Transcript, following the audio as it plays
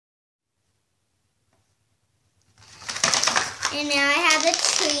And now I have the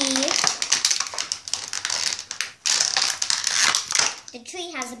tree. The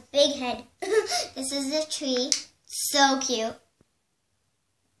tree has a big head. This is the tree. So cute.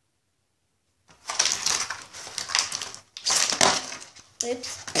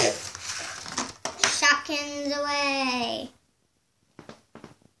 Oops. Shopkins away.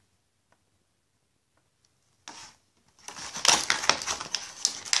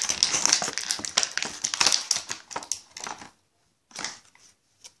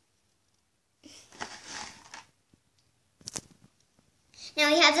 Now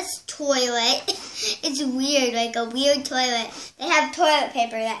we have this toilet. It's weird, like a weird toilet. They have toilet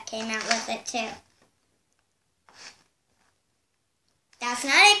paper that came out with it too. That's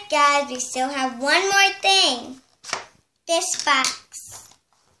not it, guys. We still have one more thing. This box.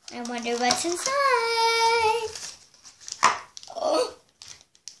 I wonder what's inside. Oh.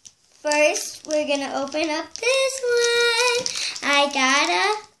 First, we're gonna open up this one. I got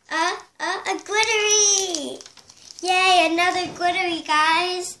a glittery. Yay, another glittery,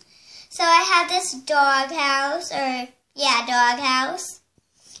 guys. So I have this doghouse, doghouse.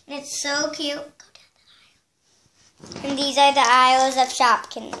 And it's so cute. Go down the aisle. And these are the aisles of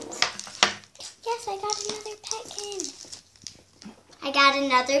Shopkins. Yes, I got another petkin. I got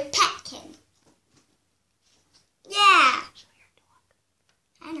another petkin. Yeah.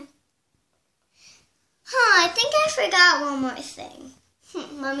 I know. I think I forgot one more thing.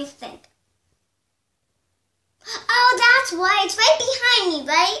 Let me think. Oh, that's why. It's right behind me,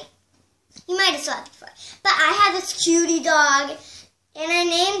 right? You might have saw it before. But I have this cutie dog, and I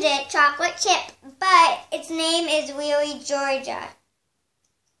named it Chocolate Chip, but its name is Wheelie Georgia.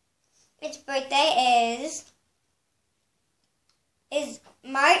 Its birthday is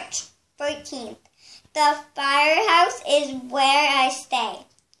March 13th. The firehouse is where I stay.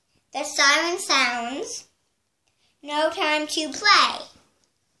 The siren sounds. No time to play.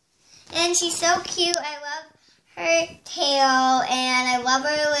 And she's so cute. I love her tail, and I love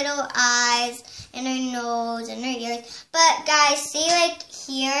her little eyes, and her nose, and her ears. But guys, see like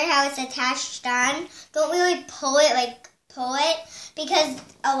here how it's attached on? Don't really pull it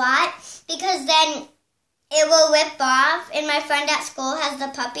because then it will rip off. And my friend at school has the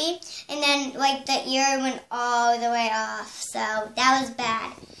puppy, and then like the ear went all the way off. So that was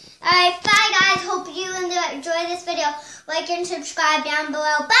bad. Alright, bye guys. Hope you enjoy this video. Like and subscribe down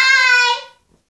below. Bye!